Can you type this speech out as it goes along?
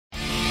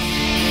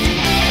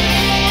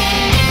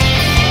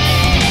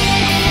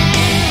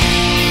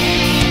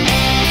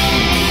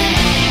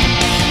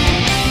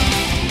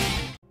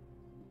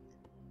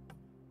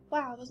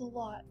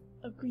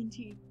of green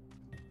tea.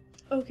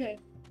 Okay.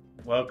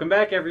 Welcome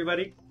back,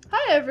 everybody.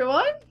 Hi,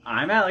 everyone.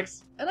 I'm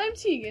Alex. And I'm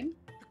Tegan.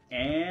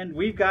 And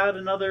we've got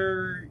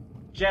another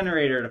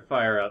generator to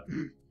fire up.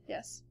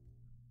 Yes.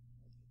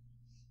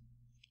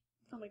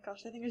 Oh my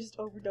gosh, I think I just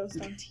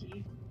overdosed on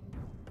tea.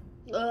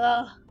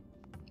 Ugh.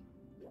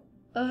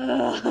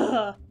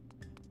 Ugh.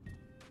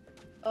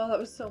 Oh, that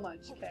was so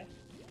much. Okay.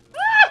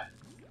 Ah!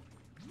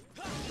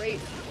 Great.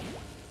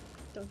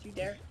 Don't you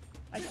dare.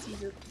 I see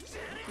your...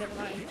 Never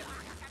mind.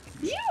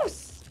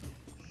 Use!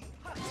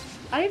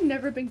 I have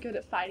never been good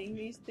at fighting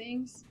these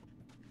things.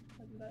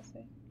 What did that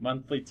say?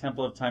 Monthly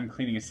Temple of Time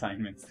cleaning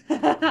assignments.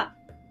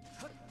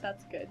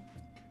 That's good.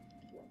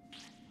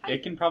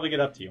 It can probably get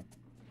up to you.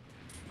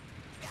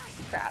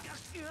 Crap.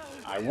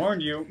 I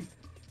warned you.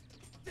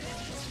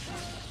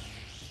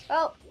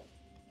 Well,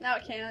 now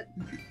it can't.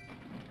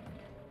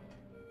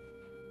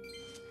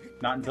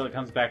 Not until it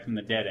comes back from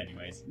the dead,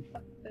 anyways.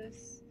 Fuck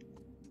this.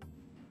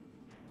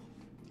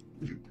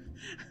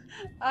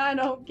 I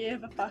don't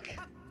give a fuck.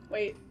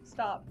 Wait,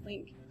 stop,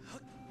 Link.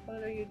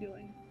 What are you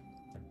doing?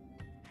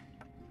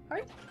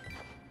 Heart?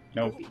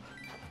 Nope.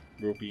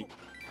 Rupee.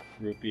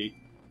 Rupee.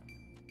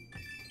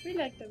 We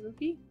like the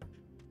rupee.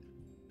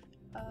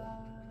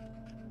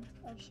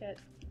 Oh shit.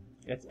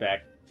 It's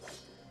back.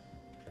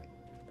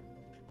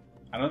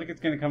 I don't think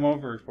it's gonna come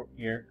over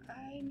here.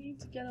 I need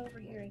to get over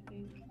here, I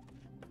think.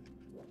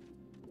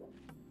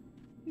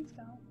 Please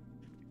don't.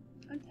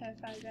 I'm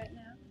terrified right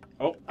now.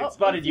 Oh, it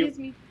spotted you.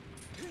 Me.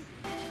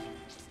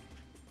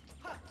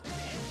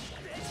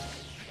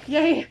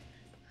 Yay!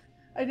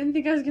 I didn't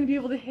think I was gonna be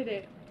able to hit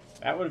it.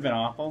 That would have been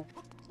awful.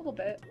 A little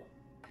bit.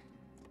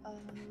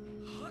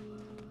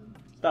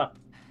 Stop.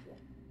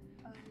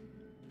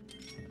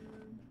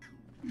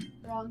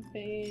 Wrong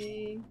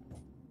thing.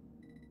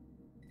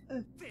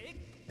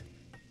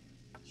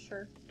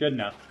 Sure. Good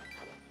enough.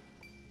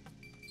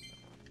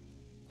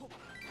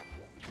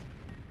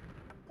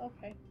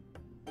 Okay.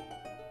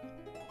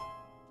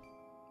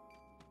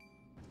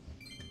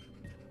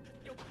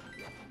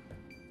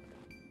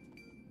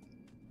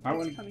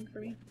 It's coming for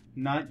me.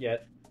 Not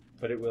yet,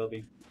 but it will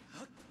be.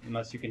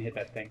 Unless you can hit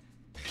that thing.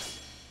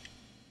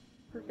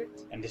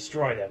 Perfect. And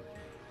destroy them.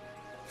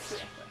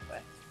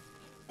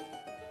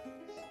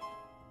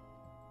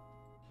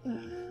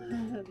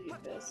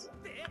 Leave this.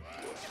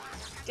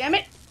 Damn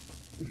it!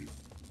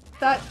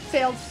 That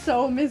failed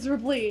so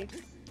miserably.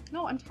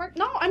 No, I'm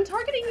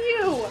targeting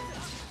you.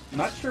 I'm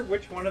not sure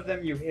which one of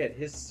them you hit,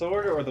 his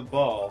sword or the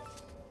ball.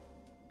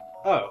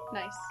 Oh.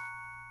 Nice.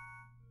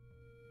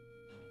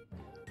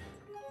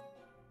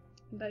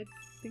 And I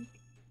think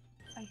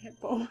I hit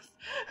both.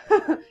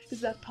 Is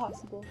that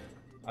possible?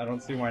 I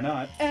don't see why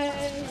not.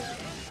 Hey,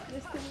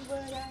 listen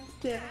what I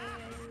say.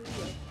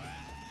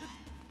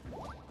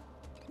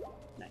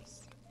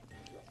 Nice.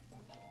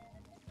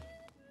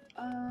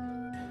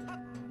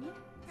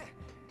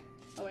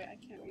 Oh wait, I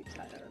can't reach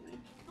that other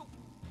man.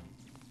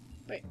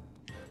 Wait.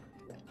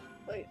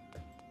 Wait.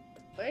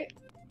 Wait.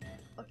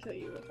 I'll kill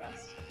you real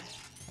fast.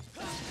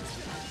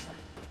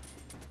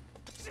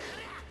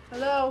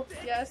 Hello?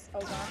 Yes?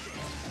 Oh gosh.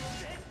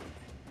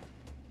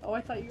 Oh,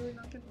 I thought you were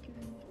not gonna give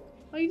me...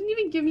 Oh, you didn't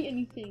even give me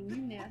anything, you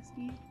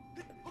nasty.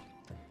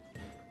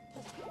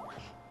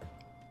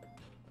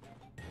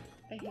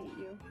 I hate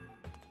you.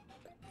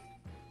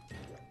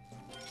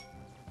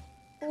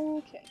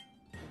 Okay.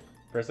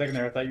 For a second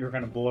there, I thought you were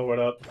gonna blow it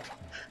up.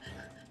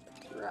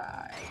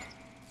 Right.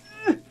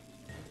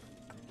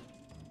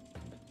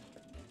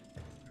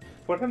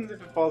 What happens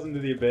if it falls into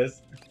the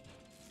abyss?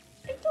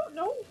 I don't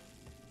know.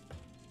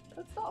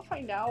 Let's not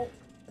find out.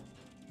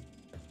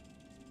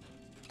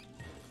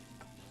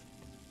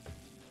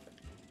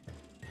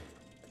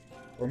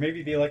 Or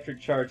maybe the electric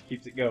charge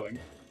keeps it going.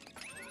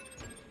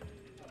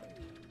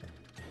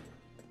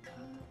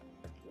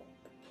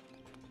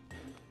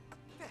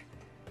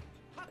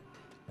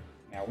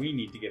 Now we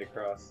need to get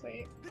across.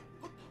 Wait.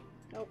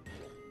 Nope.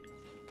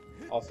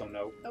 Also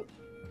no. Nope.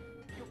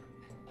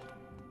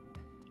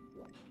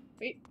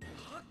 Wait.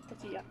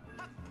 What's he at?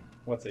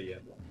 What's a yeah?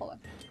 Hold on.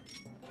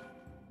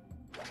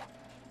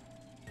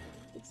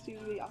 Let's do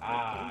the opposite.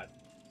 Ah,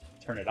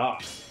 turn it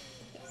off.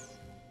 Yes.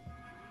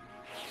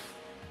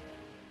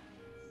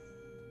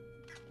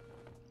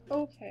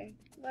 Okay,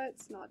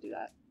 let's not do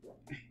that.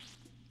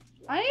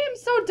 I am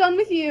so done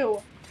with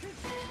you!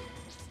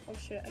 Oh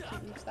shit, I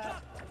can't use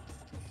that.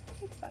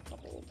 Let's back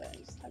up a little bit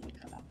and just have you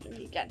come after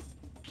me again.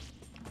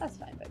 That's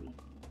fine by me.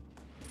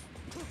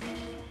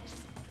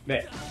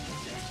 There.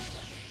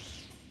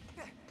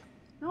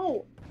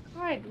 No!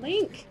 God,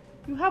 Link!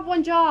 You have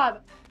one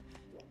job!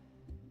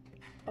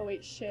 Oh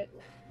wait, shit.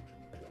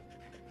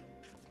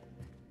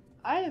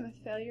 I am a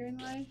failure in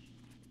life.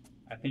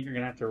 I think you're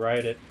gonna have to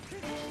ride it.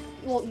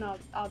 Well, no,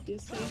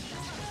 obviously.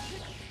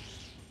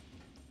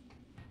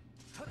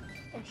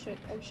 Oh shit,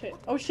 oh shit,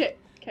 oh shit!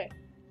 Okay.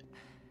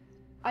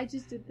 I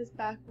just did this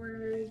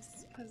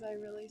backwards, because I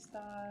really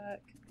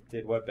suck.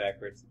 Did what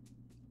backwards?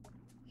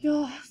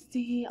 You'll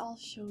see, I'll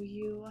show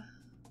you.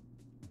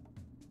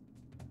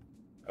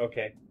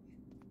 Okay.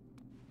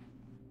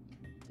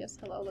 Yes,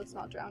 hello, let's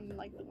not drown in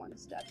like the one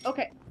step.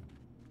 Okay.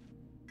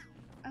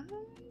 I'm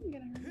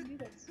gonna have to do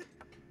this.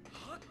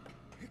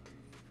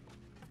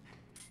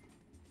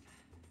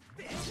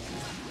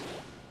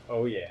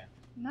 Oh yeah.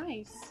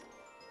 Nice.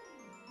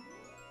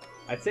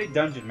 I'd say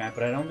dungeon map,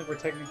 but I don't think we're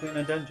technically in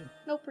a dungeon.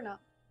 Nope, we're not.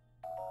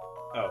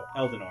 Oh,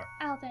 Eldenor.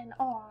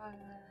 Eldenor.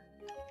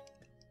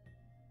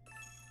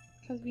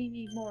 Because we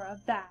need more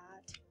of that.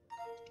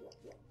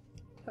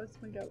 Post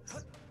my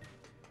goats.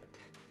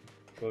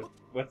 But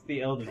what's the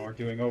Eldenor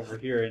doing over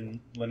here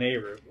in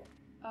Lanayru?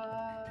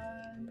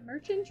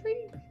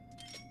 Merchantry?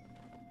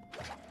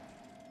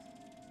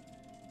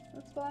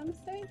 That's what I'm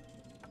saying.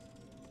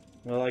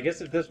 Well, I guess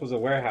if this was a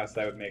warehouse,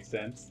 that would make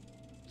sense.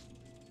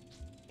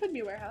 Could be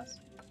a warehouse.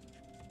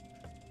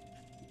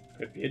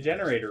 Could be a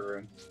generator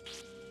room.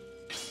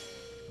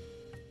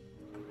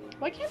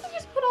 Why can't they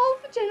just put all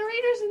of the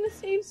generators in the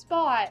same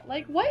spot?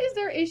 Like, what is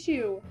their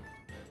issue?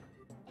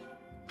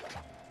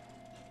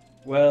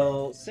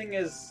 Well, seeing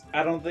as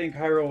I don't think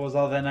Hyrule was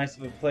all that nice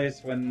of a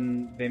place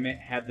when they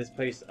had this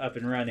place up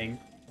and running,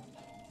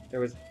 there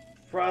was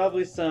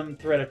probably some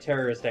threat of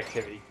terrorist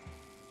activity.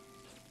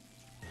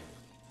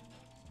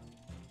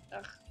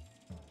 Ugh.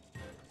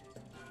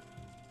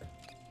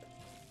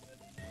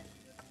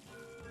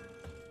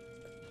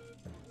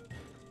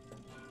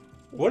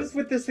 What is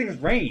with this thing's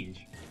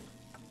range?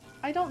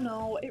 I don't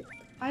know.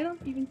 I don't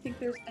even think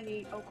there's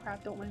any... Oh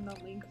crap, don't mind the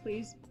link,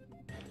 please.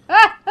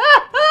 Ah!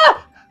 Ah!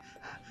 Ah!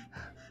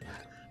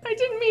 I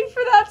didn't mean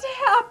for that to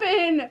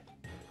happen!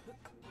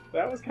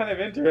 That was kind of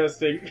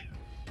interesting.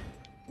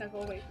 Now go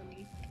away from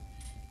me.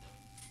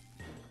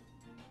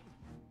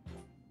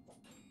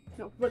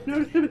 No, but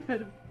no,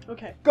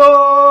 okay. Go!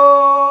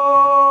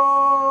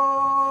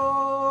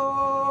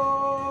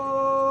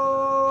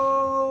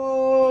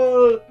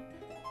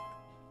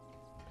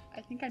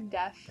 I think I'm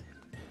deaf.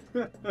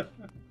 You're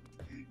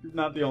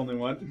not the only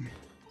one.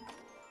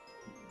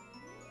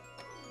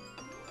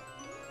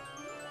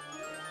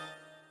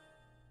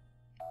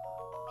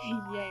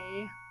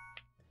 Yay.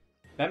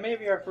 That may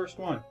be our first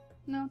one.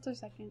 No, it's our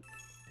second.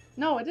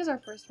 No, it is our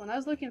first one. I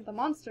was looking at the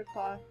monster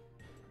claw.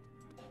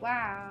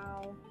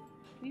 Wow.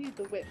 We need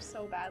the whip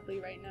so badly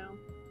right now.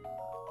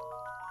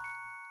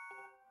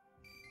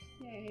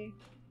 Yay.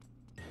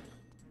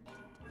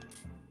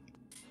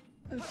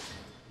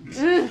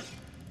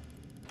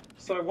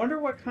 So I wonder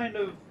what kind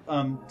of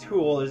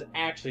tool is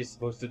actually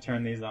supposed to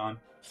turn these on.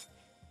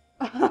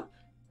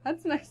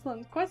 That's an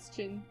excellent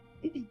question.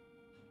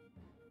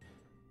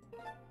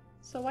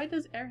 So why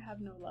does air have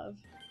no love?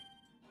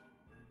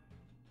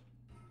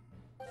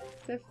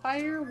 The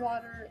fire,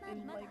 water,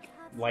 and like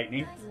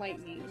Lightning.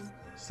 lightning.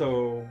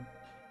 So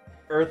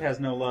Earth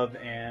has no love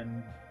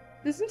and...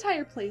 This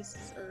entire place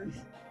is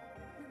Earth.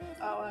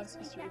 Oh, I was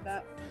supposed to read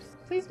that.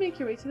 Please make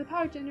your way to the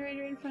power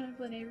generator in front of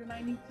Lanayru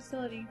Mining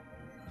Facility.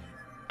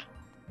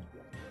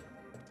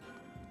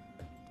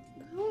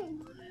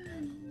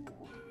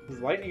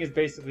 Because lightning is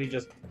basically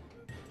just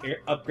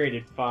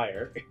upgraded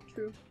fire.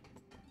 True.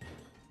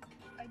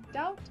 I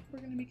doubt we're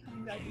gonna be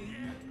coming back in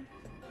here,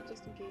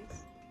 just in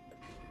case.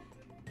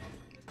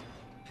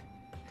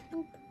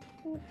 Boop,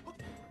 boop,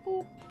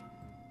 boop.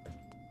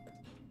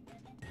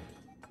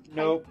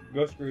 Nope,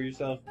 go screw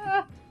yourself.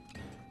 Ah.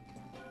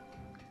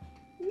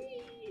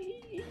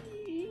 Whee!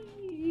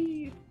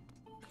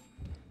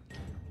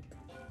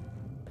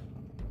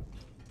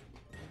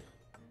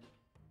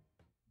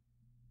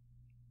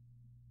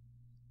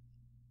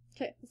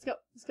 Okay, let's go,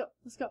 let's go,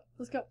 let's go,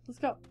 let's go, let's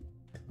go.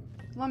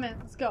 Come on, man,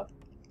 let's go.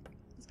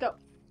 Let's go.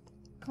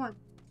 Come on.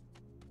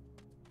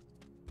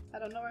 I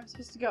don't know where I'm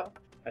supposed to go.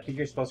 I think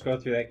you're supposed to go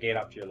through that gate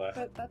off to your left.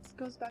 But that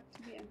goes back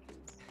to the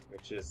entrance.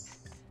 Which is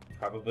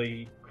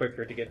probably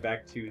quicker to get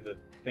back to the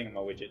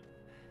thingamawidget.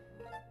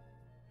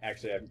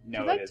 Actually,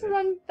 no, Would you like it to isn't.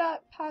 run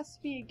that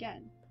past me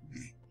again?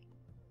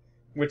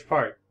 Which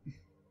part?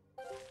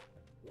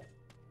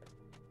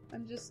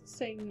 I'm just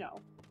saying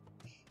no.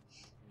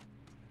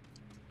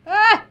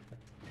 Ah!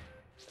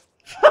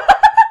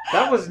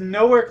 That was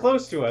nowhere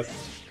close to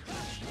us.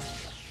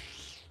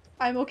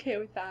 I'm okay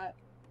with that.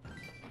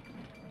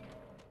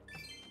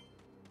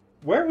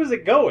 Where was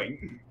it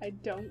going? I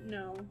don't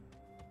know.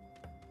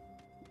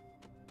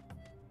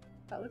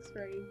 That looks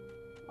very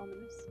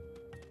ominous.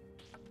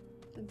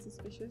 And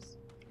suspicious.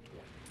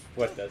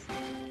 What does?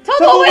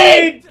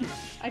 Tumbleweed!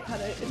 I cut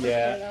it. It's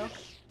Yeah.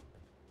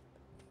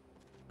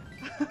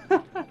 okay though.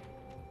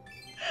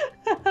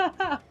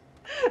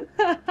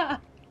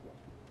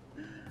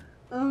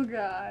 Oh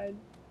god.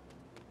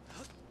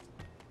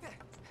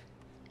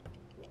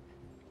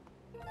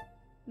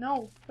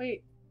 No,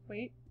 wait,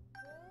 wait.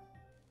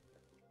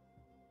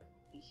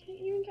 You can't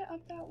even get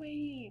up that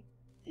way.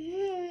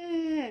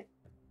 It's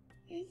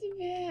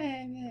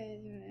bad.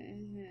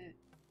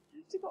 I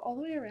have to go all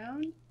the way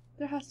around?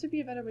 There has to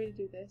be a better way to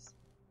do this.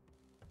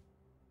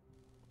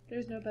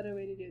 There's no better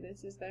way to do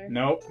this, is there?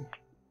 Nope.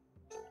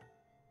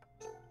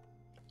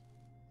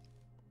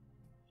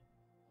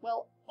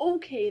 Well,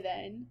 okay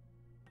then.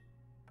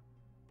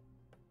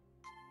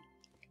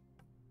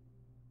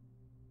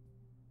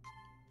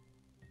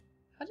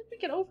 How did we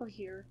get over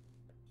here?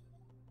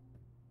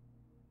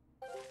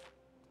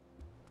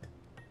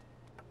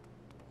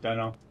 Don't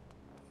know.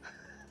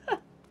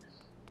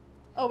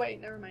 Oh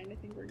wait, never mind. I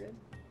think we're good.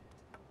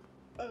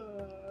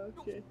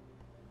 Okay.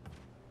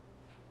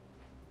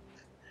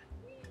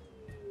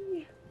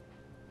 Whee!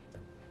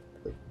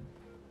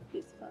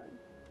 It's fun.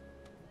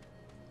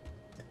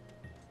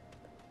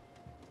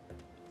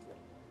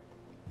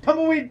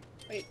 Tumbleweed!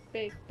 Wait,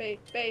 babe.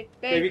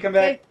 Baby, come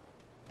back.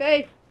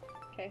 Babe!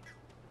 Okay.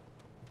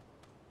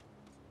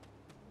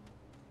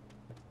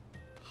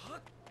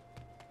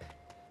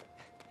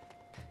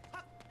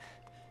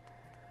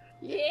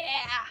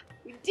 Yeah!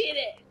 We did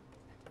it!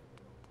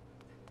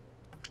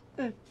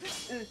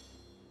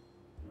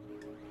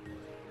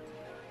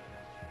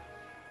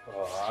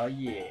 Oh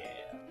yeah.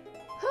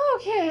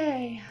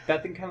 Okay.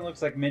 That thing kind of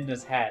looks like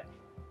Midna's hat.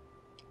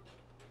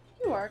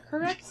 You are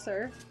correct,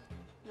 sir.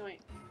 No, wait.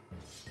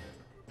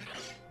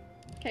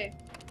 Okay.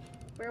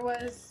 Where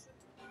was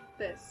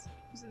this?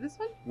 Was it this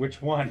one?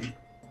 Which one?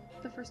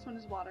 The first one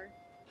is water.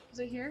 Was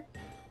it here?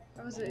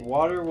 Or was it...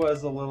 Water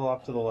was a little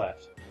off to the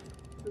left.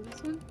 Was it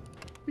this one?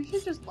 We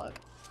should just look.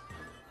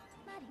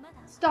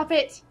 Stop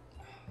it!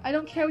 I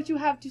don't care what you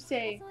have to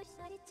say.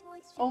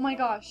 Oh my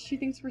gosh, she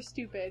thinks we're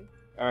stupid.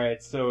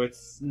 Alright, so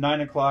it's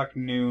 9 o'clock,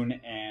 noon,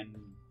 and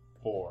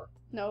 4.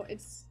 No,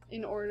 it's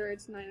in order.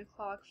 It's 9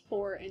 o'clock,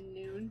 4, and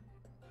noon.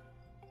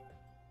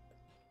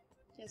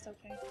 Yes,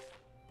 okay.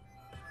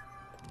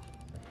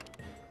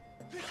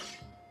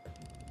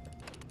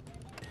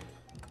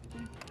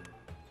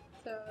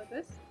 So,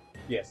 this?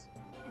 Yes.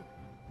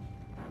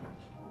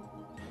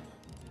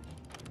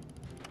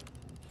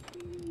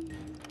 Yeah,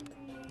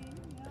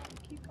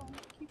 keep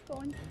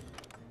going.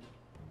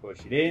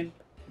 Push it in.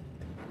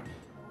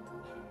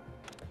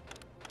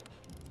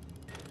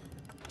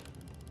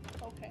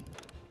 Okay.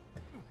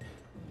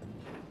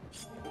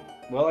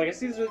 Well, I guess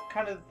these are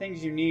kind of the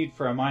things you need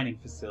for a mining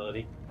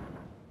facility.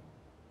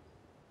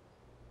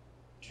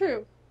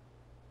 True.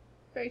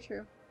 Very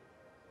true.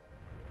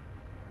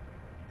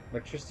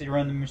 Electricity to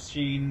run the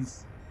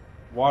machines,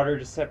 water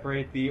to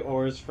separate the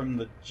ores from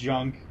the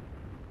junk,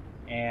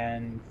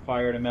 and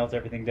fire to melt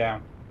everything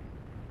down.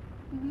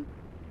 Mm-hmm.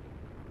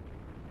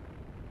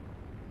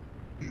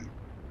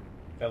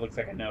 That looks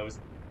like a nose.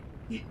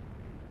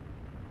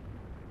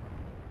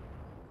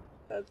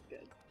 That's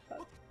good.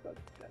 That's good.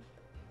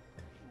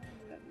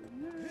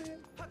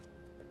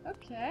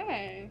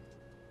 Okay.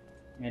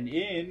 And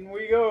in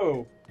we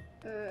go!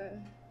 Uh,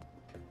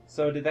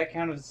 So did that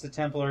count as a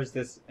temple, or is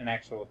this an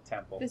actual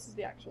temple? this is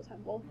the actual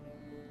temple.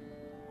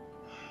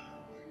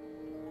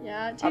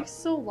 Yeah, it takes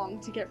so long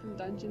to get from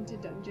dungeon to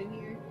dungeon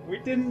here. We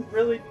didn't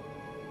really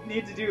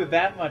need to do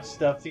that much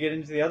stuff to get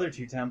into the other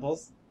two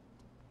temples.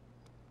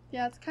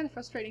 Yeah, it's kind of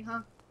frustrating,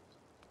 huh?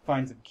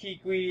 Find some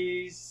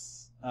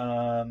kikwis,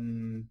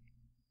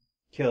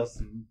 kill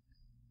some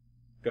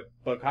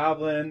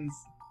bokoblins.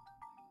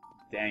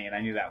 Dang it,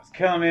 I knew that was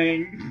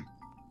coming.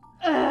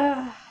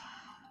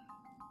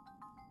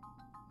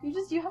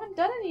 You haven't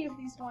done any of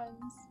these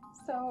ones,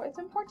 so it's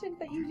important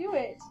that you do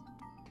it.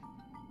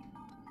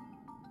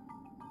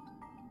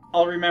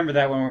 I'll remember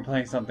that when we're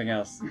playing something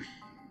else.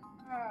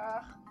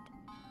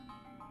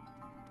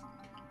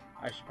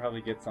 I should probably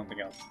get something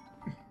else.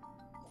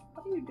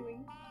 What are you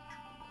doing?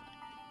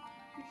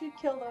 You should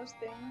kill those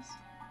things.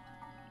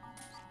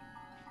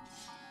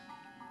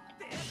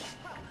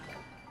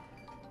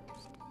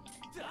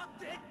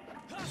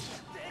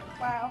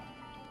 Wow.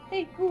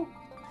 Hey, who?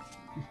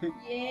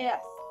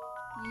 Yes.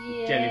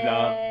 Yes. Jelly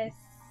blob.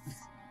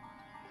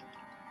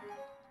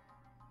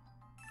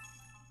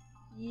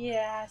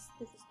 Yes,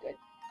 this is good.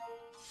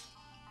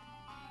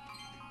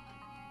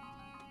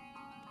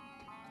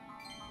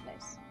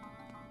 Nice.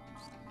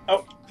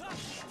 Oh!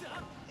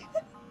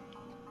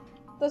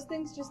 Those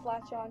things just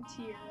latch on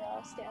to your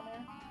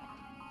stamina.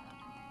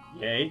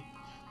 Yay.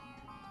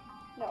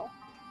 No.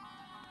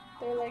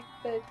 They're like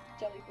the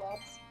jelly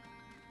blobs.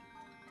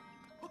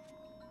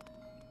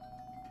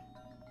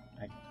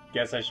 I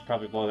guess I should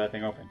probably blow that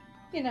thing open.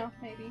 You know,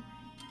 maybe.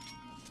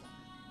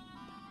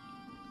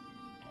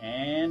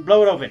 And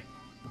blow it open!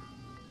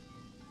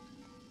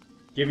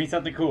 Give me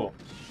something cool.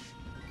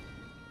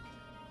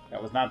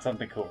 That was not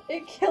something cool.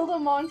 It killed a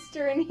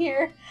monster in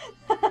here.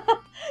 Forget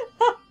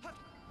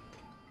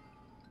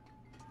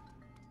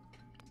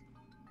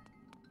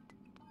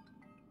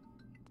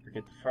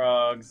the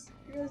frogs.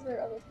 Because there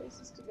are other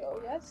places to go,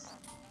 yes?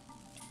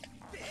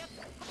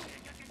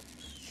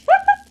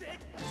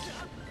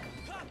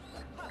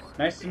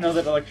 Nice to know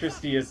that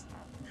electricity is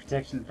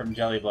protection from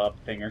jelly blob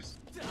thingers.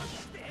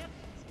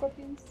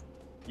 Scorpions?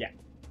 Yeah.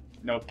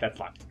 Nope, that's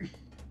locked.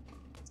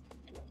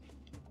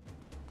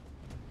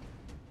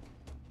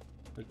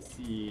 Let's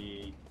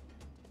see.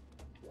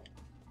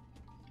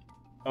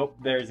 Oh,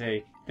 there's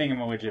a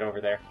thingamawidget over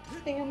there.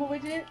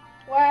 Thingamawidget?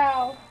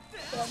 Wow.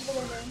 Get on the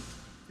living.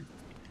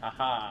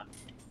 Haha.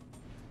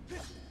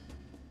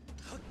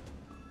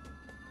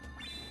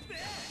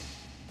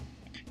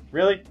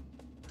 Really?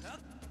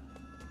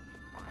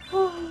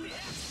 There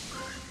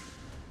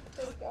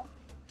we go.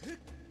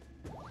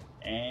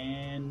 And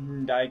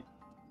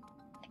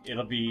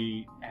it'll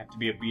have to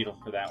be a beetle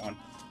for that one.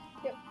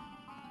 Yep.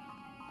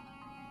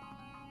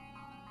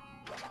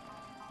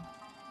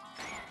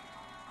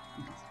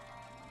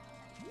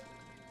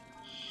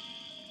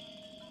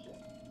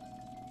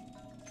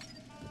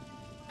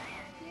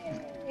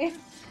 Yay.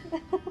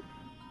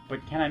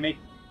 But can I make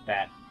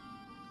that?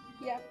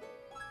 Yeah.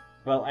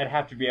 Well, I'd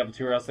have to be able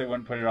to, or else I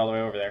wouldn't put it all the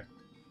way over there.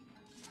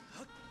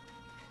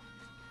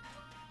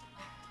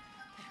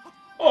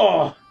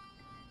 Oh!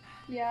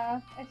 Yeah,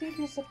 I think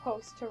you're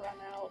supposed to run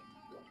out.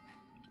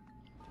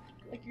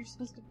 Like, you're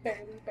supposed to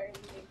barely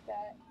make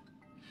that.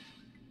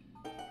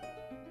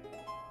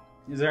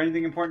 Is there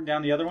anything important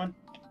down the other one?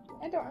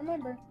 I don't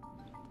remember.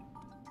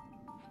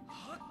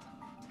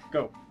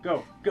 Go,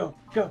 go, go,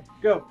 go,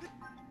 go!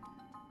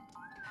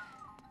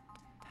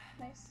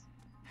 Nice.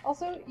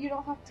 Also, you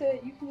don't have to,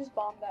 you can just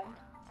bomb them.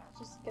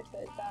 Just get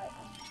that,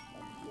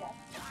 yeah.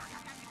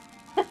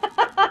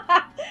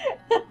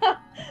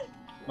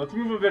 Let's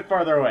move a bit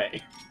farther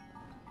away.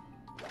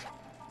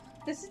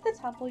 This is the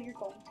temple you're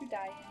going to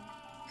die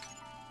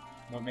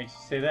in. What makes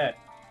you say that?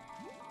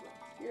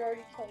 You're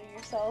already killing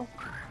yourself.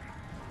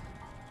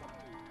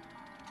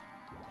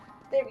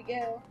 There we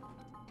go.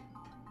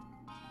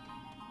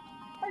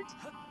 Heart.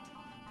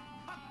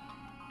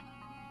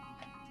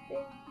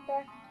 There,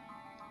 back.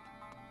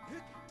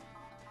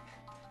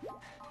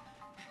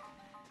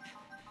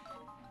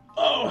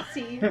 Oh!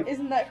 See,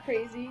 isn't that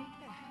crazy?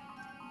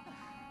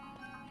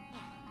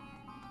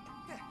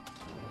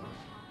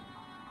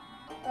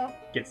 Oh,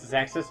 Gets us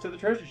access to the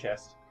treasure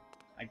chest.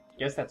 I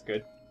guess that's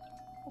good.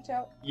 watch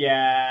out.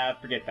 Yeah,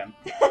 forget them.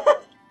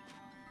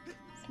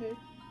 Smooth.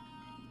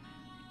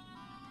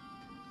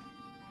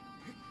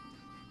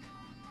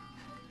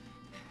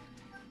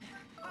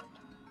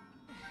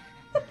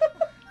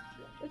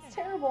 It's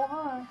terrible,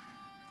 huh?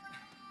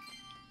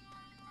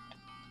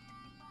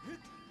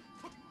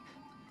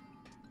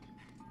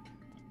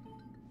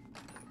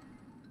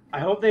 I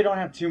hope they don't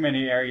have too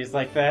many areas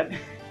like that.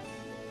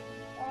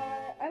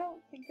 I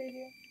don't think they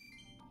do.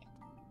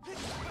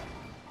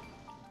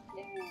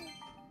 Yay.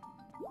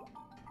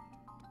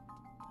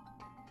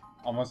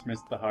 Almost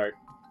missed the heart.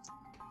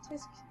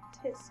 Tisk,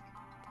 tisk.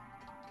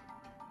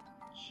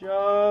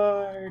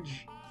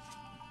 Charge!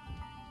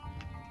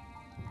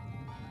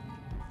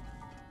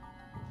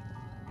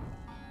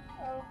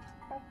 Oh,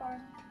 have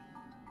fun.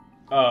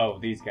 Oh,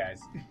 these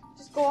guys.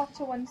 Just go off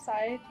to one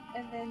side,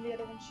 and then the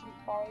other one shouldn't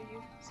follow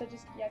you. So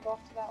just, yeah, go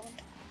off to that one.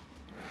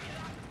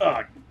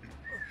 Ugh.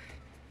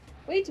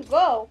 Way to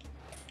go!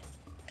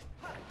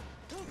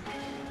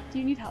 Do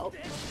you need help?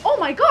 Oh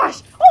my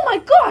gosh! Oh my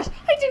gosh!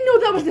 I didn't know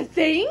that was a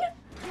thing!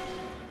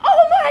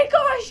 Oh my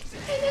gosh!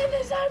 And then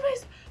the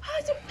sideways.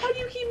 How do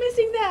you keep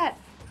missing that?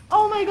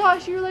 Oh my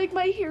gosh, you're like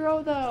my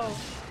hero though.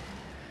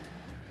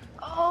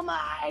 Oh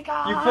my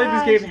gosh! You played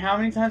this game how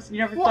many times and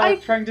you never thought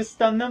of trying to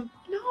stun them?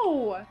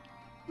 No!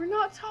 We're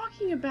not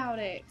talking about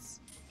it.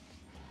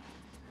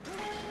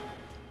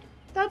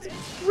 That's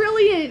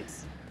brilliant!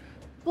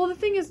 Well, the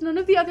thing is, none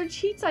of the other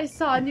cheats I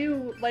saw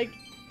knew, like,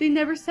 they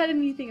never said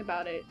anything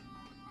about it.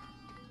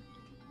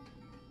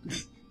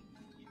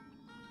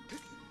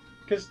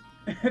 Because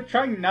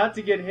trying not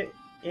to get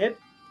hit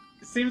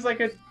seems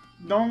like a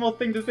normal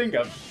thing to think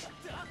of.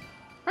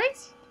 Right?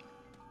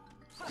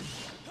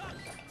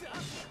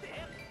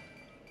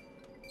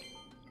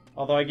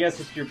 Although I guess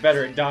if you're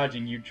better at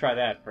dodging, you'd try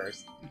that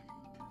first.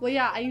 Well,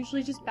 yeah, I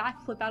usually just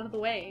backflip out of the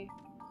way.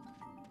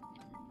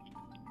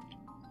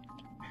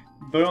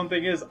 The only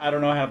thing is, I don't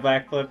know how to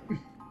backflip.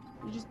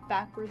 You just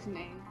backwards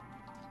name.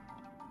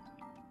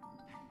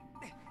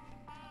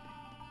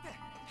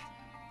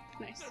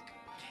 Nice.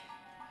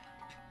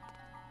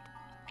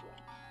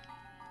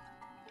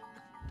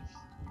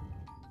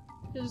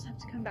 You'll just have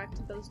to come back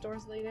to those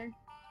doors later.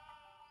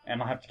 And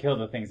I'll have to kill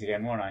the things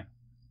again, won't I?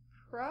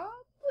 Probably,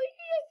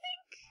 I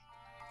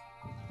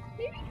think?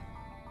 Maybe?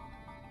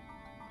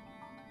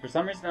 For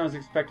some reason I was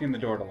expecting the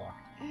door to lock.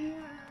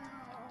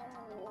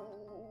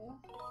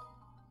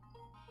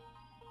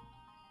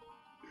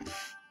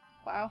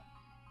 Wow.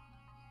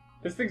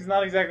 This thing's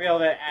not exactly all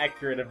that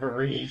accurate of a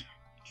read.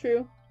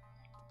 True.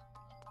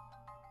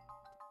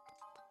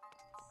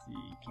 Let's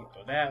see, can't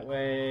go that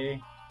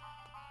way.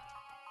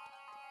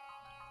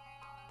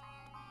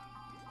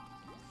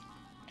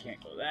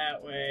 Can't go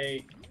that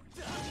way.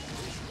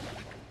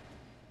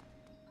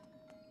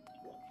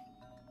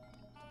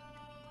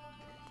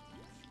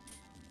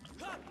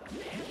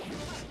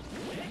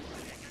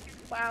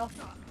 Wow.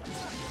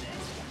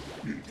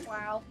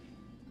 Wow.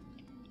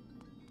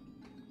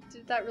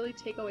 Did that really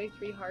take away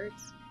 3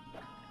 hearts?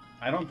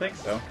 I don't think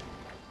so.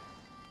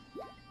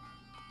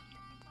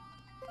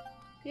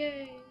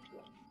 Yay.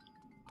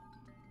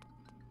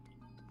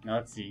 Now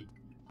let's see.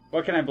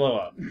 What can I blow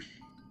up?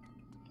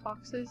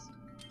 Boxes?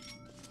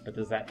 But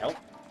does that help?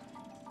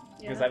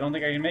 Yeah. Because I don't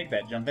think I can make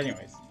that jump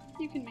anyways.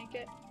 You can make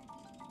it.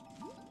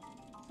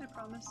 I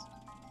promise.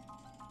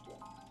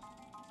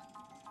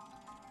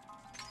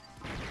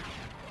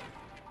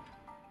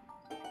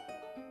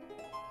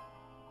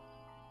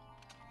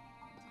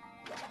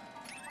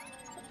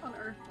 What on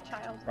earth,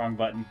 child? Wrong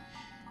button.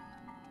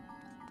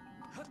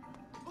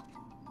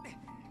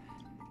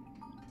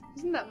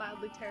 Isn't that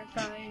mildly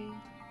terrifying?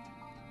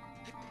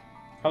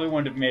 Probably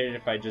wouldn't have made it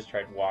if I just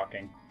tried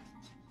walking.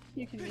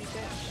 You can make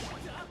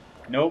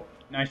it. Nope.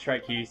 Nice try,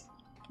 Keys.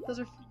 Those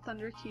are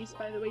thunder keys,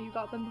 by the way. You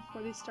got them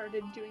before they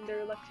started doing their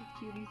electric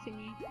cutie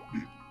thingy.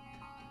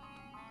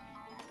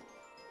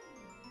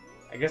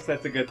 I guess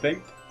that's a good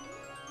thing.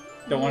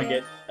 Don't want to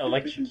get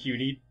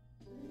electrocutied.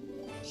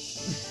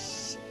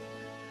 Just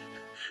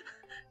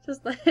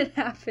let it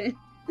happen.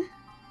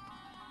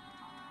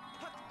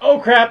 Oh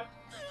crap!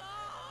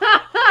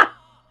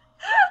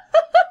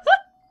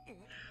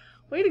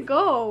 Way to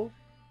go!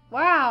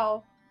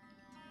 Wow.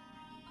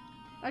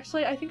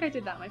 Actually, I think I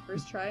did that my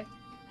first try.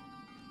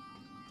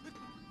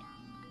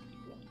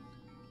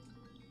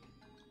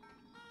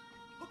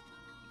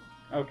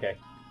 Okay.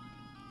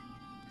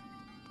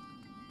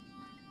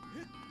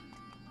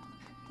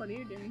 What are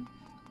you doing?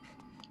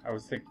 I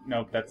was thinking,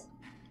 nope, that's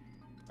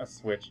a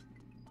switch.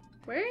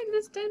 Where in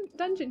this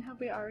dungeon have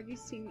we already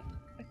seen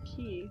a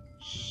key?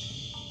 Shh.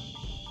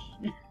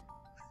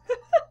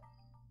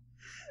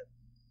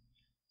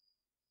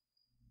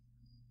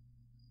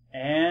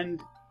 And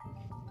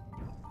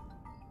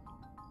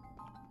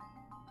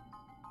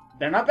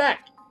they're not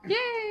back.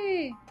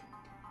 Yay!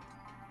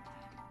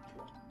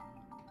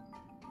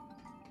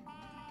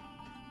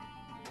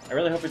 I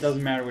really hope it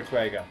doesn't matter which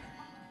way I go.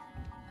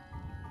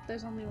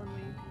 There's only one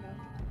way you can go.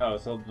 Oh,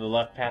 so the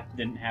left path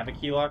didn't have a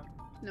key lock?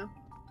 No,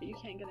 but you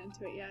can't get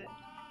into it yet.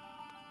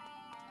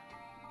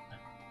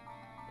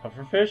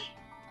 Pufferfish?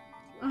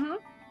 Uh-huh.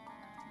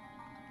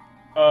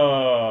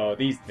 Oh,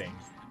 these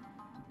things.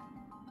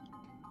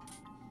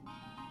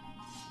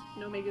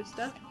 No me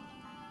gusta.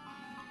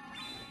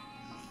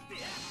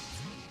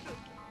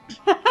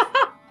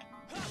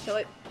 Kill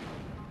it.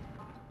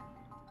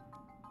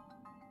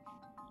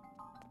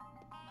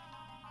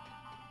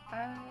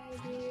 I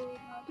will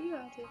not do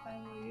that if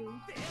I were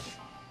you.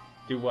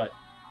 Do what?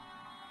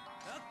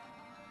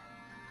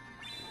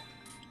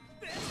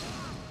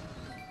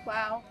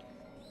 Wow.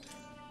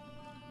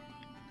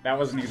 That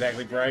wasn't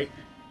exactly bright.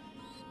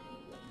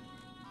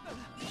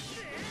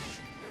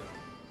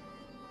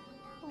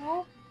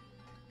 Oh.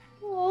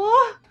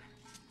 Oh.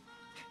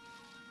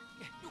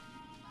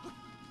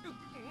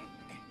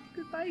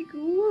 Goodbye,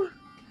 goo.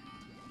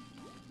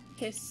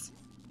 Kiss.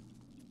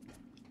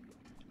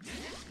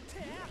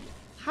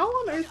 How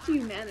on earth do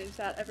you manage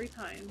that every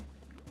time?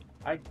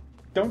 I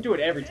don't do it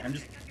every time,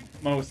 just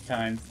most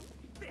times.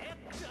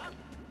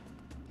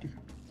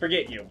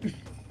 Forget you.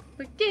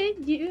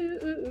 Forget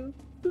you.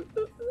 Ooh, ooh,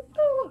 ooh,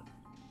 ooh.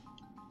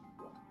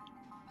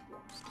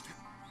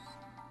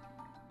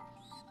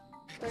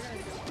 They're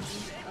gonna go on.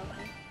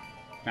 Okay.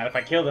 Not if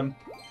I kill them.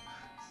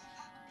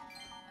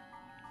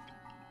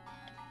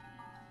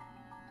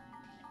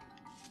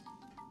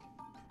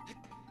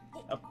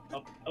 Up,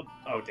 up, up.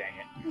 Oh, dang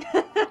it.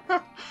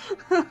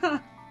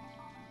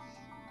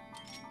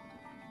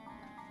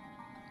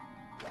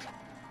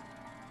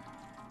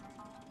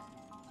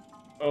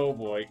 Oh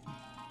boy.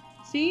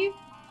 See?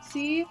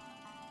 See?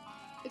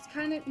 It's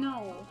kind of...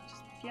 No.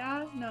 Just,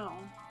 yeah? No.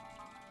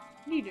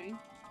 What are you doing?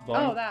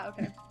 Blowing? Oh, that.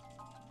 Okay.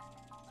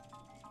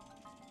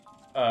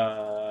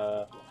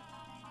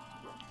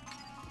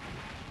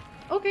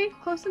 Okay,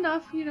 close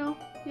enough, you know.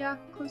 Yeah,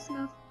 close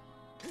enough.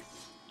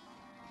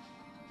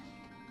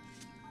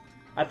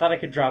 I thought I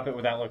could drop it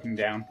without looking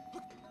down.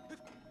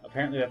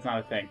 Apparently that's not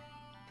a thing.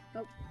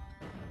 Nope.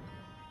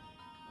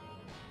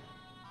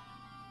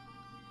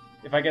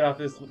 If I get off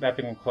this, that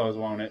thing will close,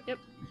 won't it? Yep.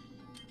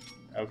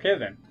 Okay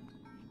then.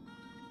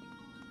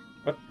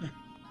 What?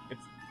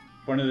 It's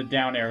one of the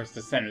down arrows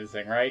to center this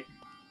thing, right?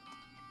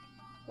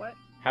 What?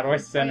 How do I Oh,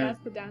 center? yeah,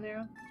 it's the down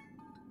arrow.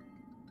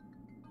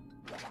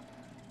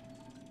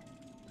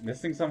 This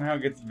thing somehow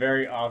gets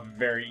very off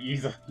very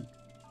easily.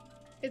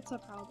 It's a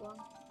problem.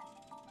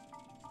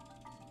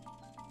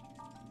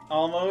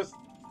 Almost.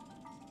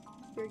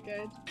 You're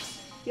good.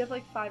 You have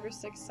like 5 or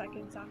 6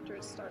 seconds after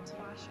it starts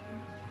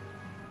flashing.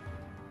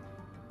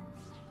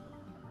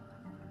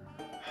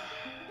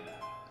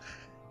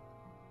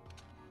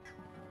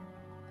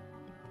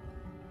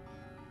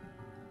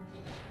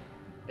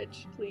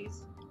 Bitch,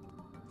 please.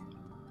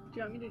 Do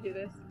you want me to do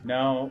this?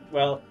 No,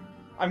 well,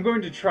 I'm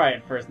going to try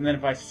it first, and then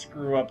if I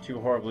screw up too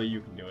horribly,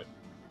 you can do it.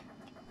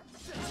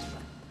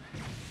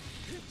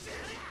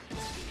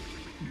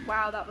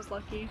 Wow, that was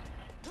lucky.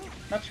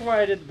 Not sure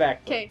why I did the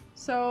back. Okay,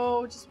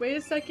 so just wait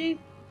a second.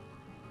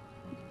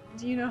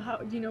 Do you know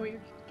what you're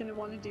gonna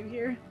want to do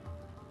here?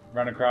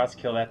 Run across,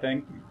 kill that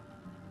thing.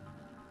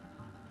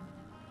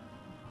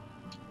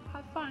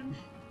 Have fun.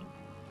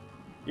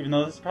 Even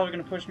though this is probably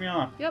going to push me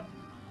off. Yep.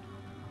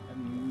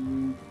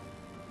 And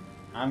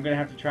I'm going to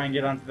have to try and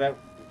get onto that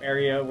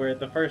area where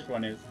the first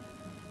one is.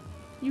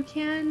 You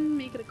can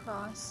make it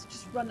across.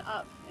 Just run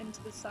up and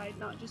to the side,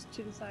 not just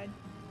to the side.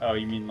 Oh,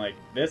 you mean like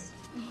this?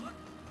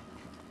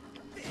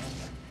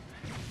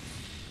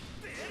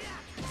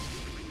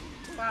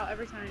 Wow,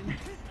 every time.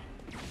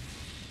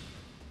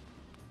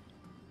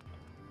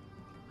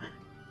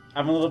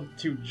 I'm a little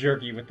too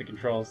jerky with the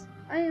controls.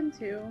 I am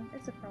too.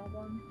 It's a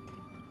problem.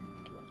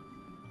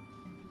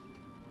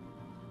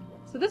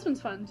 So this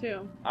one's fun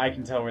too. I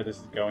can tell where this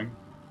is going.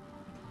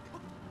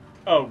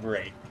 Oh,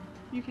 great.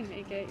 You can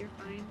make it, you're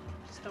fine.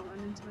 Just don't run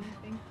into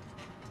anything.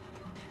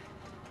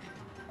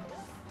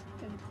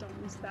 And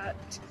don't miss that.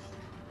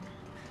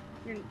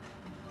 You're...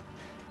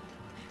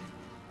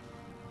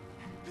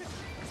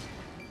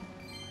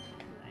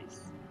 Nice.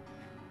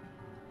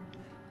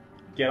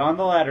 Get on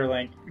the ladder,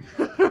 Link.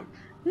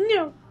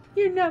 No,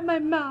 you're not my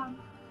mom.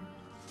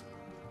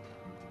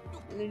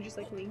 And then just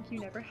like, Link, you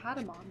never had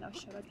a mom. Now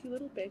shut up, you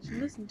little bitch, and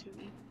listen to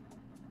me.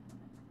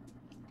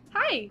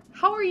 Hi,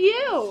 how are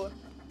you?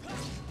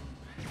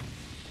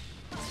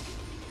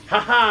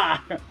 Haha!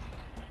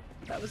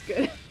 That was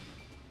good.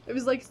 It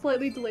was like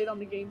slightly delayed on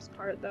the game's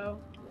part though.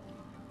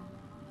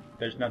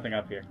 There's nothing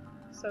up here.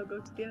 So go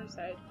to the other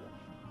side.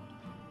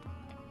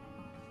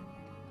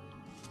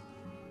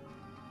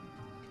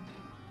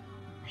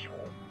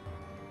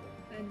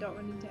 And don't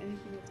run into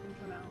anything that's gonna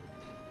come out.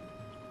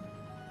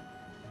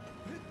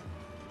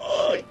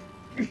 Oh.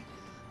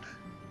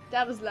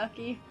 That was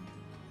lucky.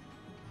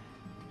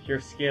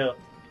 Pure skill.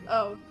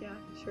 Oh, yeah,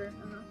 sure.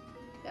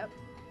 Yep.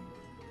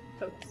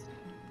 Focus.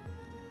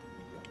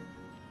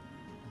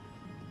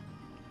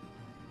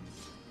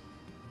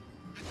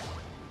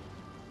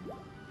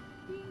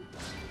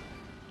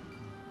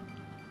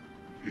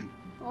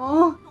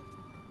 Oh!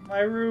 My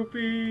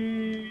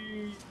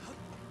rupee!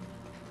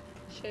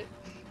 Shit.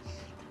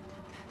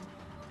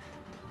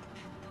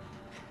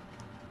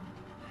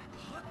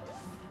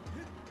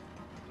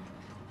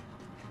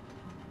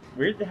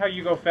 Weird how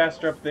you go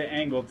faster up the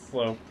angled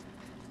slope.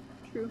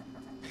 True.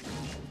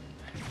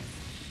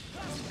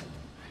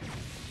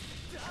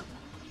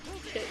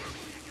 Shit.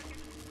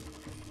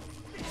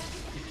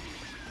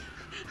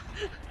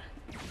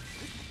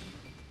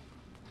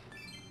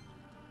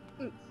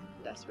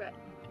 That's right.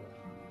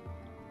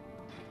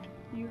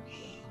 Yeah.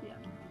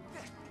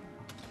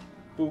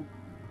 Boop.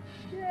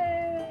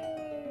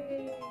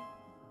 Yay!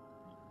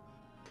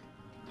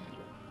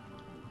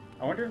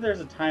 I wonder if there's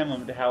a time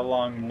limit to how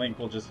long Link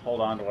will just hold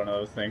on to one of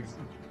those things.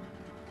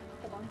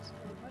 Hold on.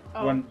 What?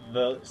 Oh, When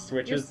the your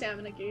switches.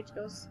 stamina gauge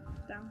goes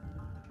down.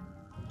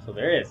 So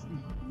there is.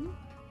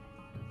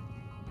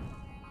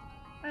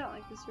 I don't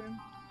like this room.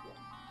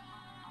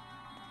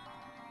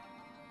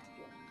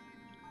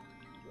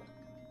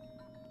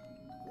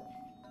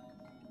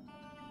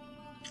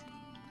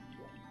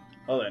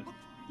 Oh then.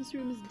 This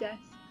room is death.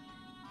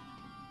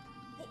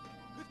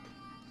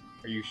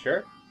 Are you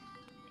sure?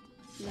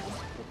 No,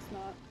 it's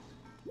not.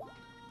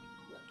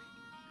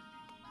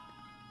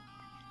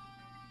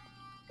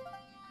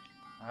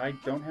 I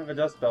don't have a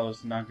dust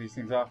bellows to knock these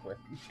things off with.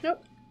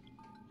 Nope.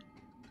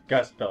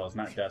 Gust bellows,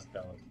 not dust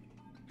bellows.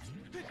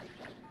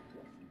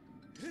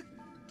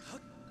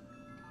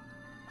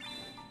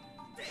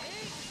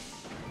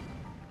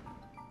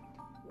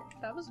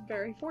 That was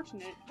very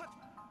fortunate.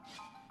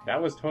 That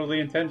was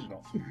totally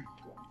intentional.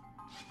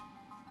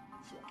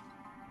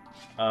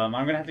 I'm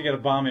gonna have to get a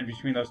bomb in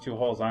between those two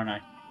holes, aren't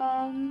I?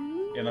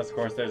 Unless, of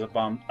course, there's a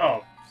bomb.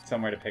 Oh,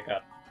 somewhere to pick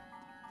up.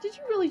 Did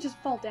you really just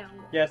fall down?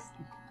 Yes.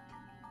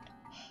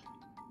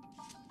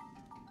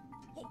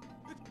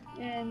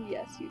 And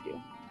yes, you do.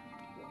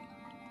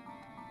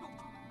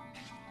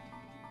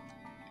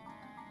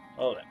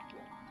 Oh, then.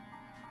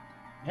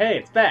 Hey,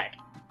 it's back.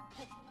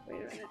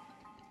 Wait a minute.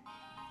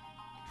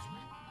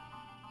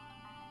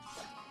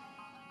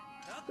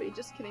 Wait,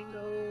 just kidding.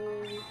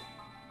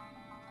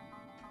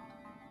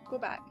 Go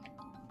back.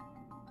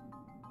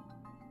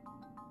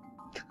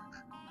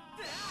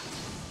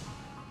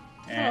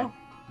 Eh, Oh.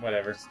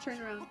 whatever. Just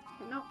turn around.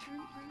 No,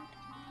 turn.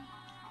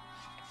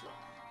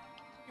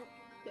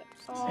 Yeah.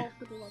 Oh,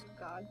 for the love of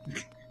God.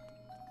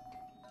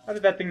 How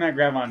did that thing not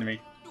grab onto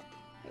me?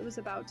 It was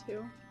about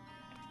to.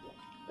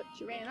 But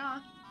you ran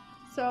off.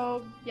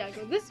 So, yeah,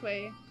 go this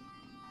way.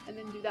 And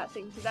then do that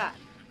thing to that.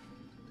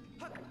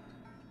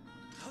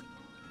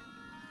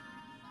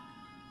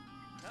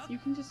 You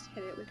can just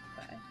hit it with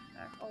that.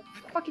 Oh,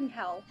 fucking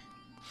hell.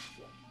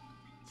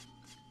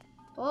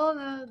 Oh,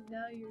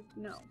 no, you're...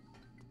 No.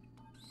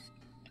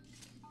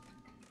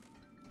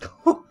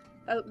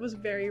 That was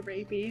very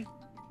rapey.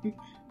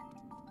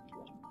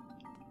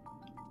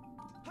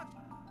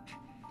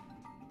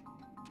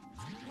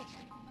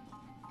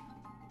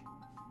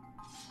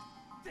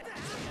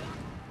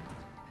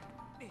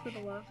 For the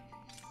love.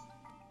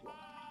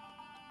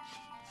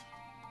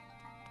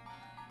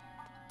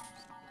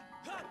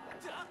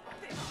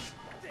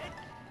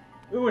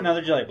 Ooh,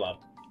 another jelly blob.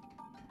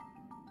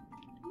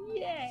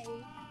 Yay!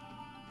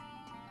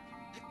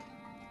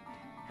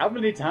 How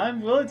many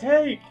times will it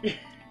take?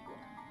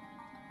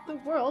 The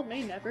world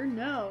may never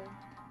know.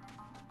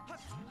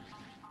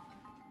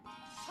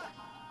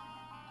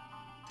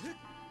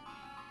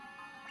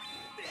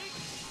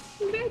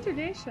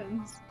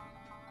 Congratulations.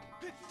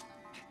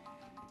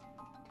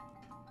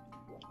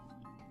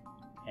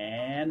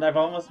 And I've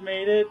almost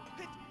made it.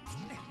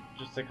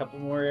 Just a couple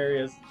more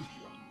areas.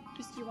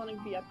 Just you want to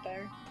be up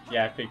there.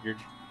 Yeah, I figured.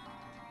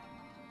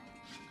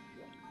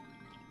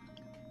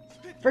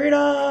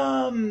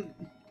 Freedom!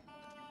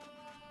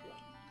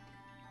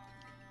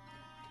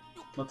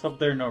 Let's hope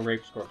there are no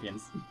rape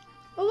scorpions.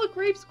 Oh look,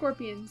 rape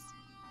scorpions.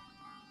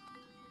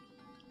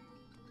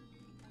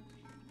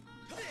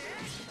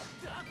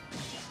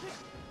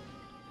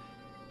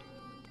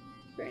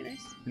 Very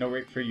nice. No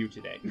rape for you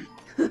today.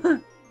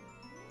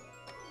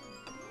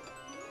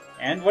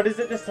 And what is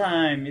it this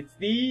time? It's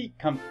the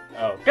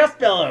gust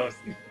bellows.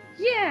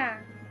 Yeah.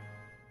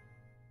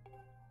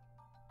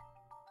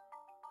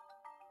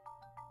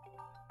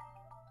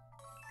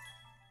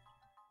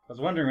 I was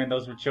wondering when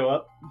those would show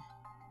up.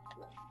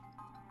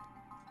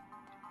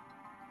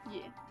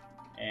 Yeah.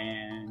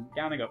 And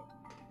down I go.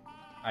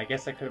 I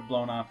guess I could have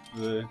blown off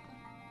the...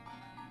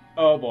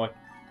 Oh boy.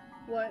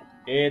 What?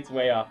 It's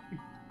way off.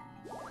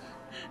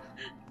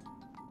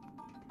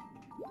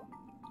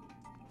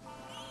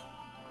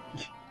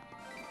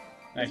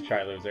 Nice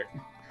try, loser.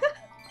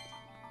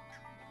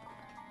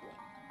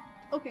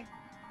 Okay.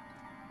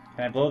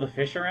 Can I blow the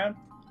fish around?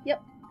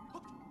 Yep.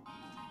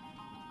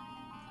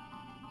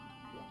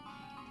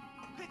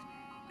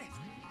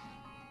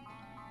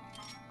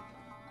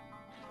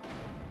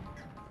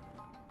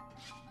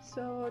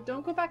 So,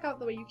 don't go back out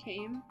the way you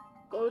came.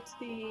 Go to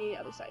the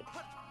other side.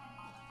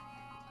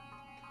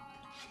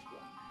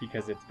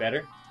 Because it's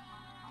better?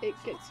 It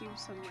gets you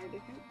somewhere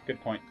different.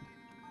 Good point.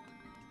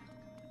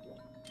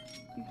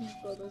 You can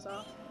just blow those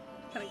off.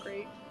 Kind of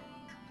great.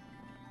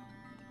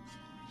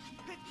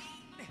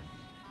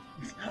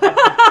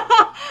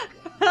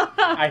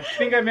 I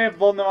think I may have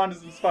blown them onto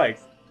some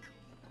spikes.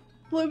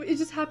 Well, it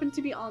just happened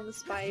to be on the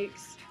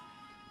spikes.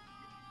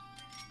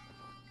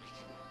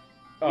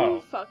 Oh.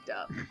 You fucked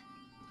up.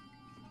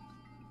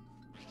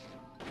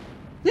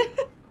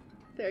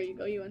 There you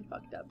go, you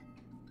unfucked up.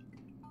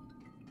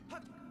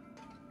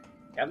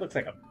 That looks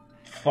like a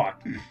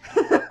fuck.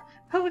 That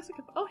looks like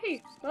a... Oh,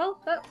 hey. Well,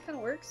 that kind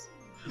of works.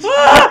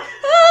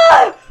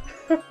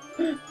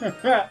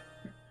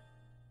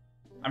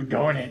 I'm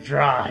going in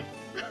dry.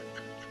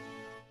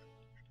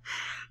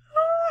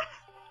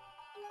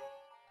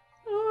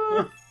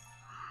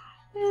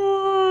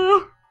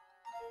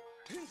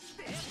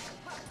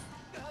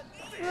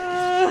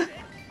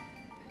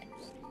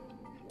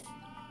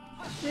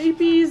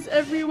 Rapies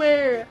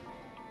everywhere.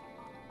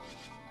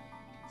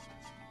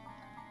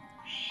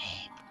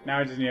 Now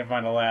I just need to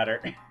find a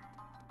ladder.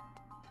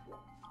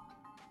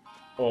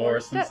 Or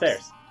some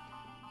stairs.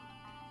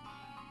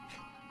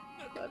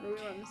 Glad we were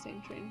on the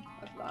same train.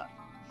 I thought.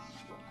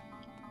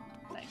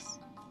 Nice.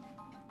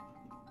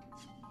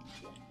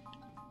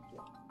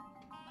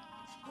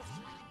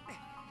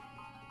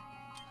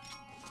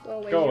 Go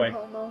away, Go you away.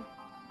 homo.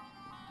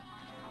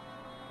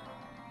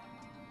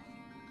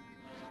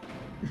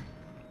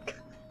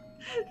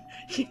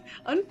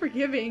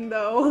 Unforgiving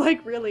though,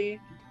 like really.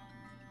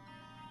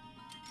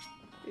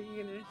 Are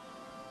you gonna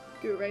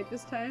do it right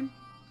this time?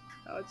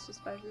 Oh, it's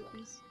just 5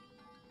 rupees.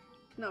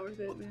 Not worth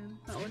it, man.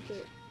 Not worth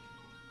it.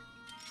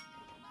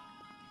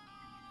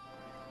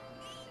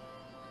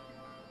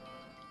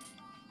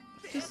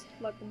 Just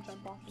let them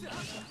jump off and jump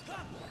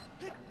off.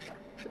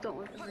 But don't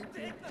let them hurt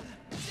you.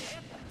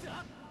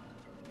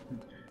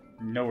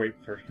 No rape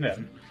for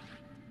them.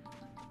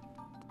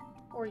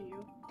 Or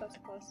you. That's a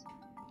plus.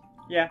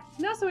 Yeah.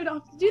 No, so we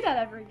don't have to do that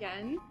ever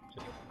again.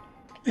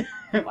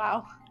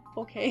 Wow.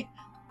 Okay.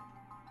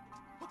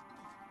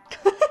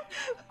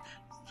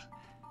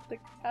 Like,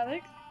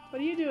 Alex,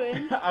 what are you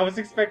doing? I was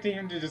expecting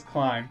him to just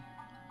climb.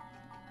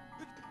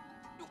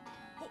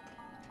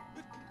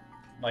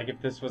 Like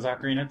if this was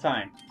Ocarina of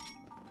Time.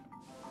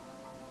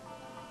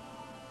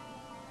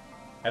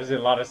 That is a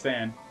lot of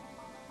sand.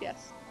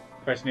 Yes.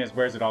 Question is,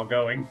 where's it all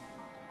going?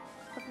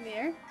 Up in the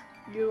air.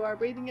 You are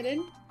breathing it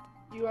in.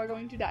 You are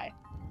going to die.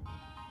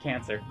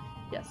 Cancer.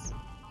 Yes.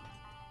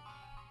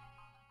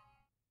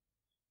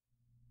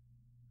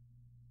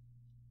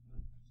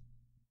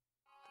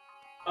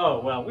 Oh,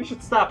 well, we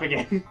should stop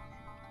again.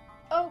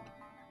 Oh.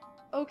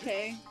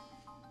 Okay.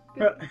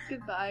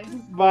 Goodbye.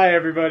 Bye,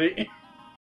 everybody.